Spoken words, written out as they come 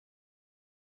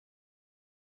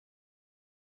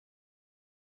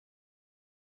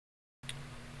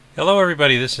Hello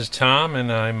everybody, this is Tom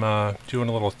and I'm doing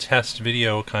a little test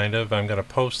video kind of. I'm going to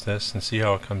post this and see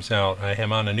how it comes out. I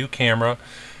am on a new camera.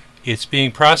 It's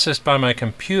being processed by my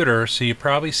computer, so you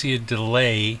probably see a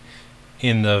delay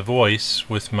in the voice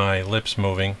with my lips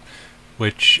moving,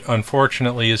 which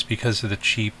unfortunately is because of the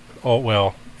cheap, oh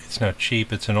well, it's not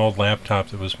cheap, it's an old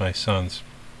laptop that was my son's.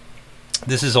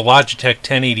 This is a Logitech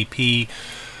 1080p.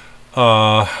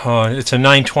 It's a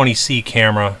 920C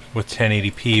camera with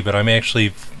 1080p, but I'm actually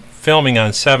filming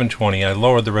on 720. I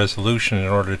lowered the resolution in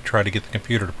order to try to get the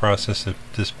computer to process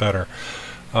this better.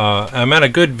 I'm at a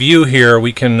good view here.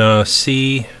 We can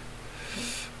see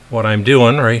what I'm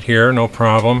doing right here, no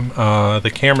problem.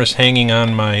 The camera's hanging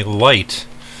on my light,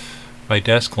 my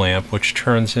desk lamp, which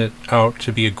turns it out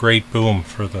to be a great boom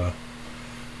for the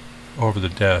over the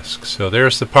desk. So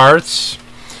there's the parts.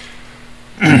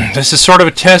 This is sort of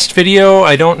a test video.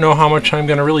 I don't know how much I'm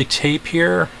going to really tape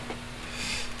here.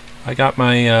 I got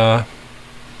my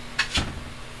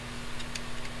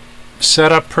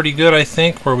set up pretty good, I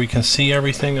think, where we can see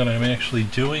everything that I'm actually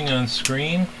doing on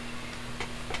screen.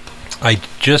 I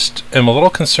just am a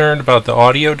little concerned about the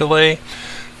audio delay.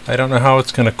 I don't know how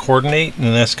it's going to coordinate, and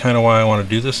that's kind of why I want to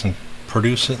do this and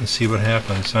produce it and see what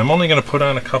happens. I'm only going to put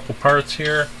on a couple parts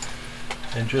here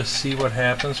and just see what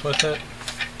happens with it.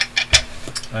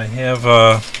 I have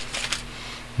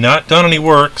not done any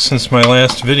work since my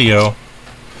last video.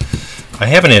 I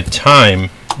haven't had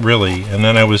time, really, and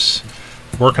then I was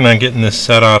working on getting this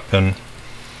set up, and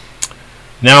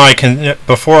now I can,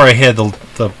 before I had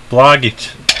the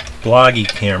bloggy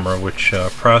camera which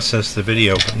processed the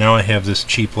video, but now I have this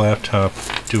cheap laptop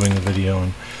doing the video,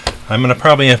 and I'm going to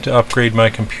probably have to upgrade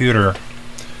my computer.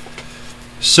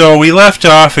 So we left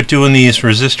off at doing these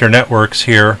resistor networks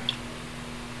here,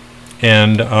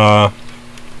 and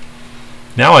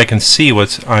now I can see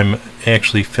what I'm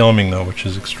actually filming, though, which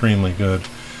is extremely good,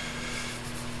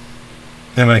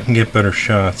 and I can get better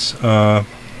shots. I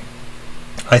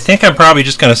think I'm probably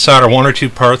just going to solder one or two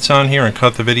parts on here and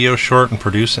cut the video short and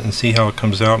produce it and see how it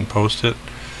comes out and post it.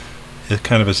 It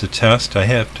kind of as a test. I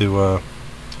have to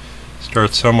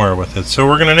start somewhere with it. So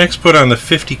we're going to next put on the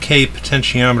 50K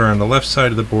potentiometer on the left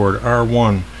side of the board,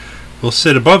 R1. Will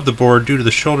sit above the board due to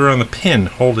the shoulder on the pin.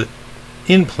 Hold it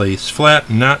in place, flat,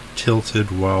 not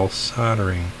tilted while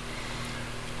soldering.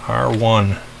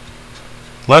 R1.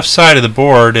 Left side of the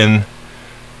board, and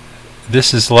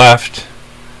this is left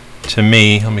to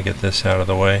me. Let me get this out of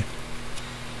the way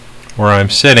where I'm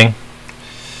sitting.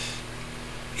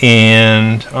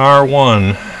 And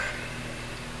R1.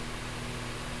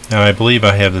 Now I believe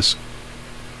I have this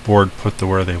board put to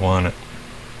where they want it.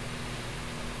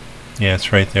 Yeah,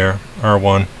 it's right there,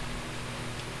 R1.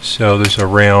 So there's a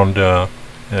round, I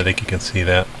think you can see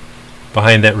that.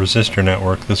 Behind that resistor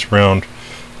network, this round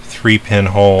 3-pin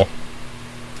hole.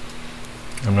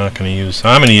 I'm not going to use,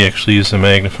 I'm going to actually use the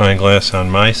magnifying glass on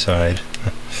my side.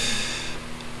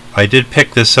 I did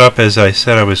pick this up as I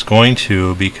said I was going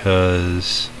to,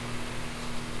 because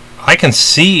I can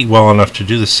see well enough to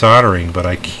do the soldering, but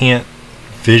I can't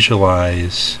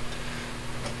visualize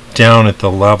down at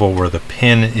the level where the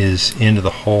pin is into the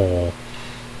hole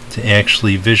to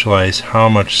actually visualize how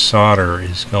much solder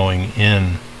is going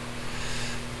in.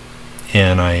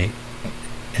 And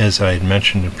as I had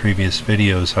mentioned in previous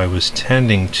videos, I was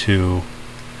tending to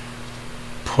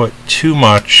put too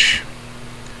much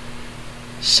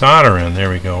solder in. There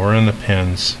we go, we're in the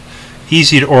pins.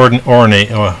 Easy to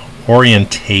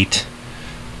orientate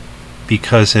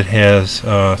because it has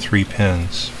 3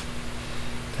 pins.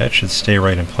 That should stay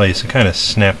right in place. It kind of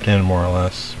snapped in more or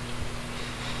less.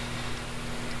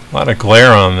 A lot of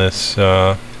glare on this.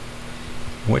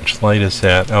 Which light is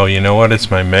that? Oh, you know what? It's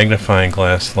my magnifying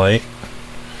glass light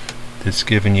that's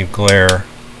giving you glare.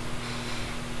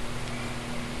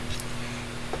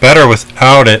 Better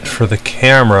without it for the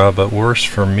camera, but worse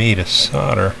for me to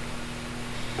solder.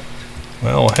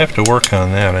 Well, we'll have to work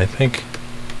on that, I think.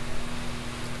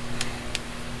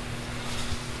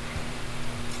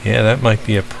 Yeah, that might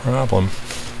be a problem.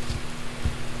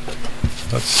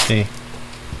 Let's see.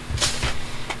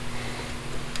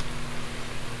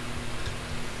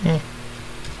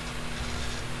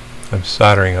 I'm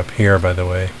soldering up here, by the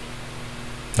way,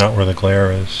 not where the glare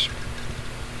is.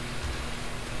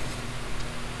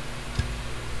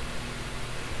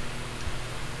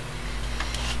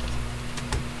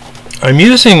 I'm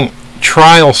using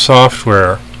trial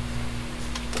software,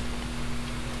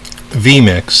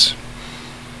 Vmix,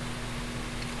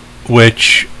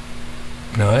 which,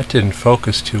 no, that didn't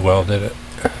focus too well, did it,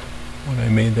 when I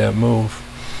made that move?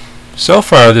 So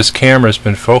far this camera's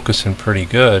been focusing pretty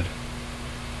good.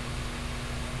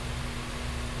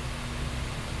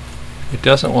 It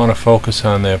doesn't want to focus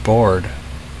on that board.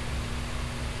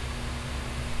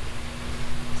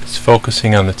 It's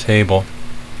focusing on the table.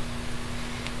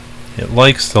 It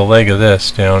likes the leg of this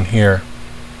down here.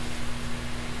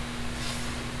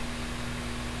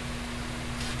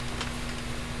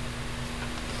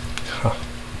 Huh.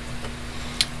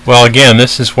 Well, again,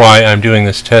 this is why I'm doing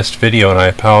this test video, and I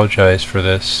apologize for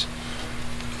this.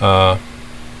 Oh.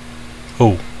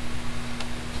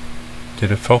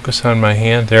 Did it focus on my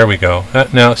hand? There we go.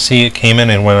 Now, see, it came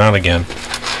in and went out again.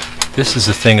 This is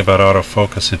the thing about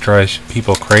autofocus. It drives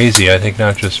people crazy. I think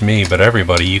not just me, but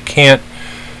everybody. You can't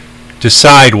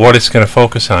decide what it's going to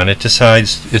focus on. It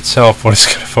decides itself what it's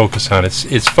going to focus on.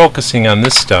 It's focusing on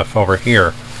this stuff over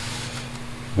here.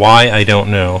 Why, I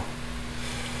don't know.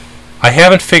 I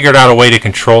haven't figured out a way to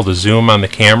control the zoom on the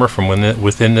camera from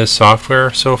within this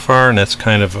software so far, and that's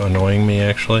kind of annoying me,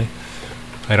 actually.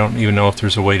 I don't even know if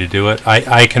there's a way to do it.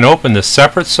 I can open the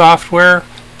separate software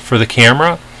for the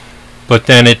camera, but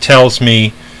then it tells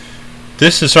me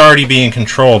this is already being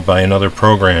controlled by another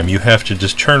program. You have to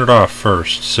just turn it off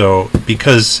first. So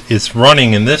because it's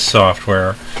running in this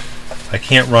software, I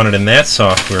can't run it in that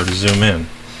software to zoom in.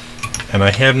 And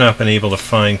I have not been able to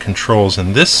find controls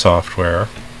in this software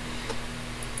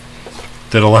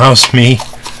that allows me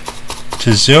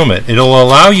to zoom it. It'll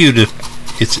allow you to.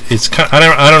 I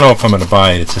don't know if I'm going to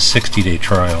buy it. It's a 60-day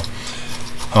trial.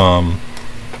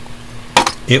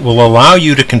 It will allow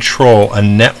you to control a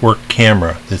network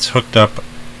camera that's hooked up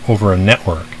over a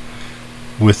network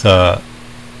with like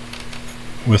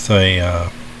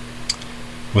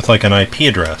an IP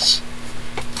address.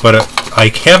 But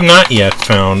I have not yet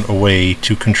found a way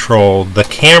to control the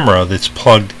camera that's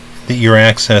plugged, that you're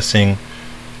accessing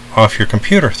off your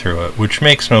computer through it, which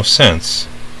makes no sense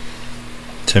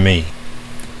to me.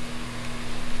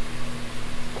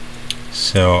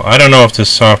 So I don't know if this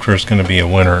software is going to be a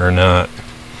winner or not.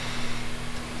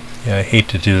 Yeah, I hate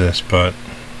to do this, but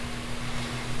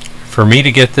for me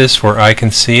to get this where I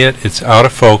can see it, it's out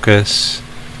of focus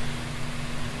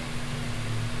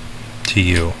to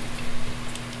you.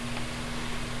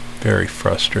 Very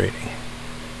frustrating.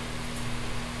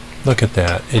 Look at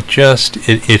that. It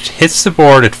hits the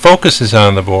board, it focuses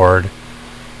on the board,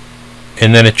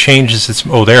 and then it changes its,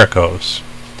 oh, there it goes.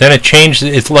 Then it changes,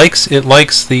 it likes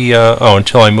the, oh,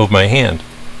 until I move my hand.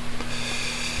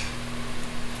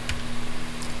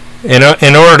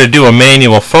 In order to do a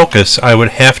manual focus, I would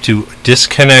have to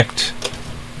disconnect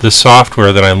the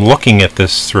software that I'm looking at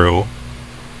this through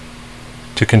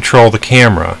to control the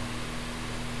camera,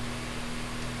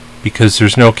 because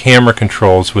there's no camera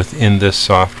controls within this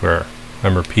software.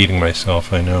 I'm repeating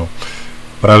myself, I know.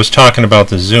 But I was talking about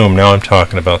the zoom, now I'm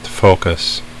talking about the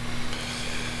focus.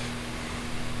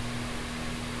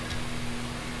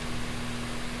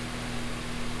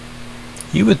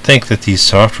 You would think that these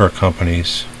software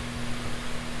companies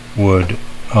would,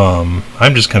 I'm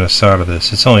just going to solder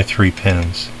this, it's only 3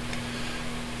 pins,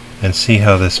 and see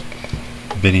how this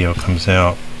video comes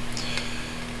out.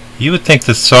 You would think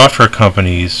that software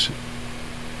companies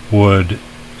would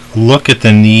look at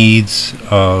the needs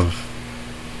of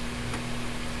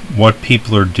what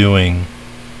people are doing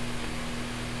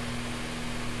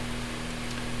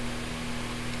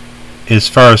as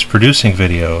far as producing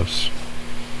videos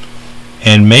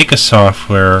and make a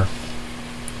software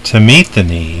to meet the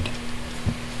need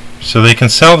so they can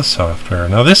sell the software.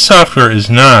 Now, this software is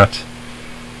not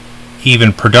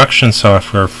even production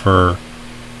software for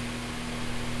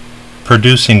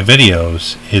producing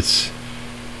videos. It's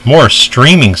more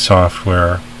streaming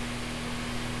software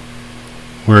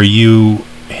where you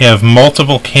have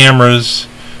multiple cameras,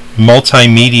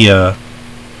 multimedia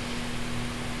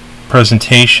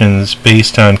presentations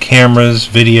based on cameras,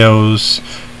 videos,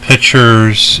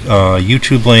 pictures,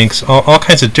 YouTube links, all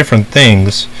kinds of different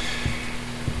things,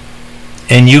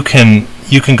 and you can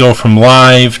go from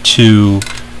live to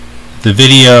the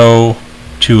video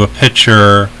to a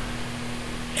picture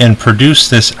and produce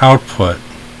this output.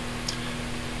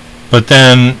 But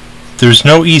then there's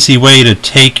no easy way to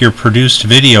take your produced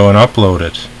video and upload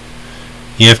it.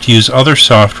 You have to use other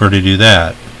software to do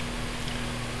that.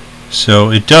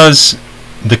 So it does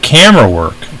the camera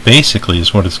work, basically,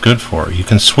 is what it's good for. You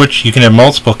can switch, you can have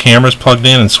multiple cameras plugged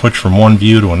in and switch from one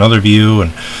view to another view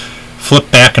and flip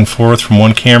back and forth from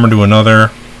one camera to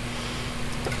another.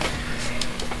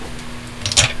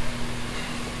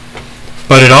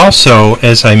 But it also,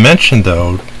 as I mentioned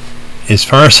though, as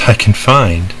far as I can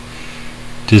find,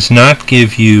 does not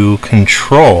give you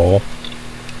control.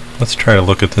 Let's try to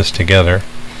look at this together.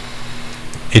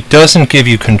 It doesn't give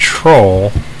you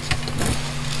control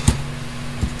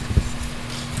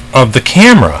of the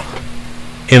camera.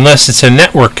 unless it's a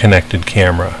network connected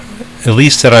camera, at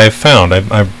least that I've found.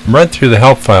 I've read through the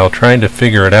help file trying to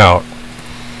figure it out.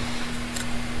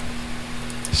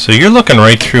 So you're looking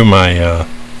right through my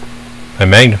my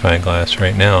magnifying glass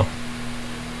right now.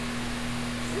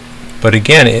 But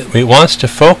again, it wants to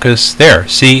focus there.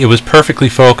 See, it was perfectly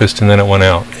focused and then it went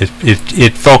out.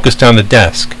 It focused on the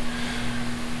desk.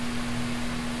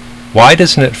 Why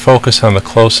doesn't it focus on the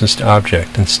closest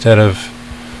object instead of...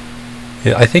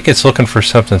 I think it's looking for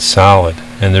something solid,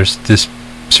 and there's this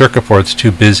circuit board's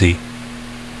too busy.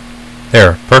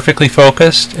 There, perfectly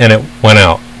focused, and it went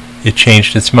out. It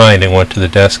changed its mind and went to the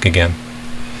desk again.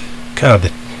 God,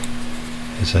 that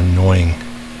is annoying.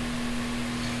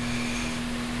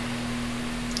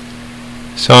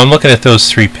 So I'm looking at those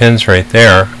 3 pins right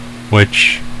there,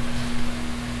 which,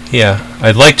 yeah,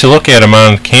 I'd like to look at them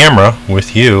on camera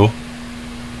with you,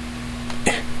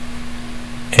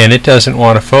 and it doesn't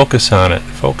want to focus on it.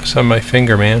 Focus on my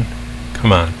finger, man.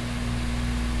 Come on.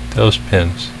 Those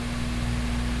pins.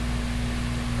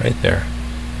 Right there.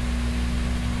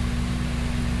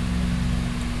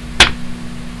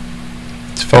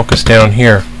 It's focused down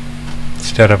here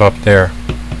instead of up there.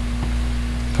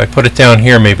 If I put it down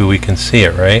here, maybe we can see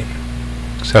it, right?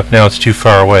 Except now it's too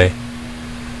far away.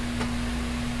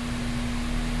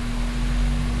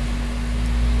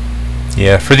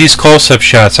 Yeah, for these close-up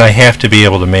shots, I have to be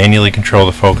able to manually control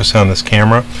the focus on this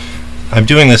camera. I'm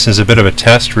doing this as a bit of a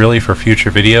test, really, for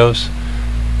future videos.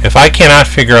 If I cannot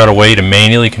figure out a way to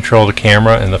manually control the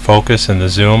camera and the focus and the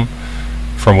zoom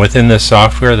from within this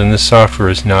software, then this software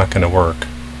is not going to work.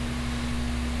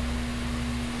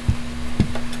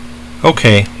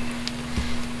 Okay,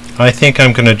 I think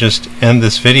I'm going to just end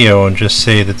this video and just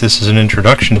say that this is an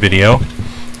introduction video.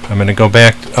 I'm going to go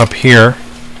back up here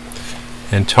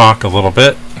and talk a little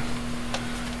bit.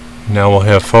 Now we'll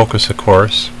have focus, of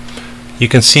course. You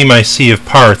can see my sea of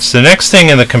parts. The next thing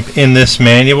in this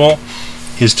manual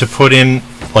is to put in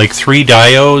like 3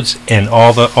 diodes and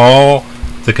all the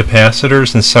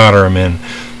capacitors and solder them in.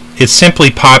 It's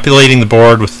simply populating the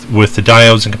board with the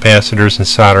diodes and capacitors and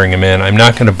soldering them in. I'm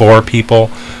not going to bore people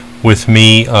with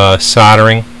me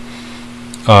soldering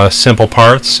simple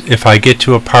parts. If I get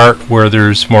to a part where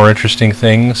there's more interesting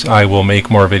things, I will make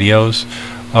more videos.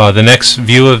 The next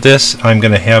view of this, I'm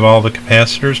going to have all the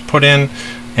capacitors put in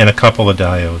and a couple of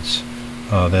diodes.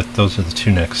 Those are the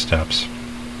 2 next steps.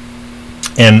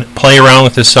 And play around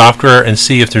with this software and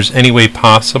see if there's any way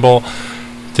possible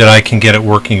that I can get it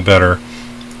working better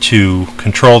to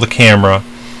control the camera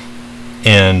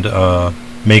and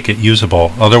make it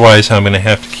usable. Otherwise, I'm going to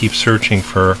have to keep searching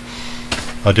for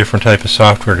a different type of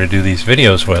software to do these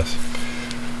videos with.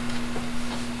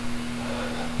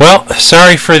 Well,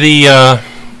 sorry for the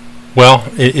well,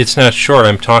 it's not short.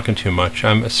 I'm talking too much.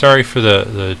 I'm sorry for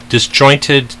the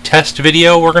disjointed test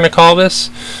video, we're going to call this.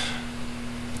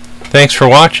 Thanks for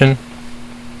watching.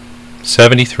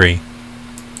 73.